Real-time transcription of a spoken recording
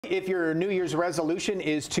If your New Year's resolution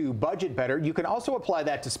is to budget better, you can also apply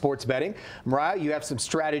that to sports betting. Mariah, you have some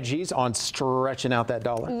strategies on stretching out that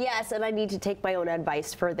dollar. Yes, and I need to take my own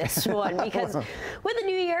advice for this one because with the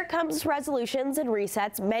new year comes resolutions and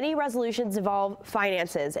resets. Many resolutions involve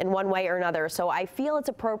finances in one way or another, so I feel it's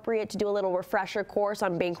appropriate to do a little refresher course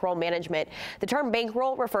on bankroll management. The term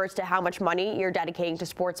bankroll refers to how much money you're dedicating to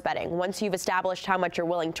sports betting. Once you've established how much you're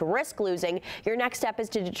willing to risk losing, your next step is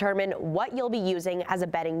to determine what you'll be using as a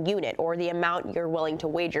betting unit, or the amount you're willing to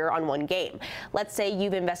wager on one game. Let's say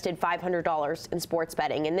you've invested $500 in sports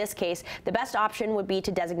betting. In this case, the best option would be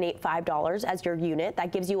to designate $5 as your unit.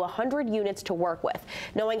 That gives you 100 units to work with.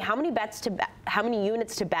 Knowing how many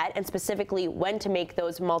units to bet, and specifically when to make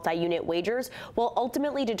those multi-unit wagers, will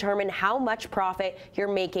ultimately determine how much profit you're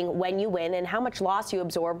making when you win and how much loss you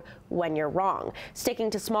absorb when you're wrong. Sticking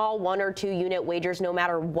to small 1 or 2 unit wagers no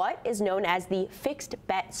matter what is known as the fixed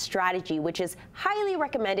bet strategy, which is highly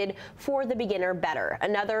recommended for the beginner bettor.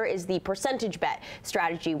 Another is the percentage bet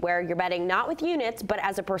strategy, where you're betting not with units but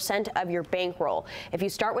as a percent of your bankroll. If you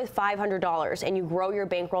start with $500 and you grow your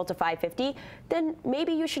bankroll to $550, then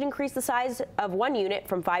maybe you should increase the size of one unit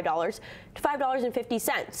from $5 to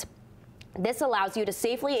 $5.50. This allows you to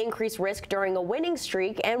safely increase risk during a winning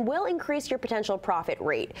streak and will increase your potential profit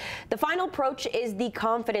rate. The final approach is the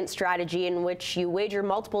confidence strategy, in which you wager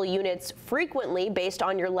multiple units frequently based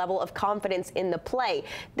on your level of confidence in the play.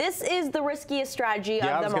 This is the riskiest strategy of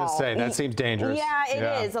them all. Yeah, I was going to say, that seems dangerous.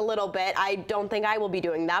 Yeah, it is a little bit. I don't think I will be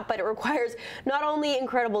doing that, but it requires not only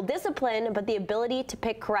incredible discipline, but the ability to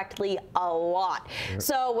pick correctly a lot.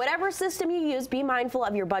 So whatever system you use, be mindful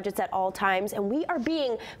of your budgets at all times, and we are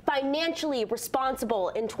being financially responsible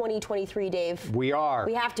in 2023, Dave. We are.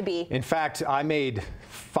 We have to be. In fact, I made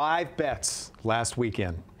 5 bets last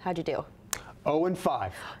weekend. How'd you do?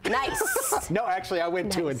 0-5. Nice. No, actually, I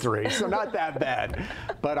went 2-3, so not that bad,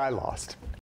 but I lost.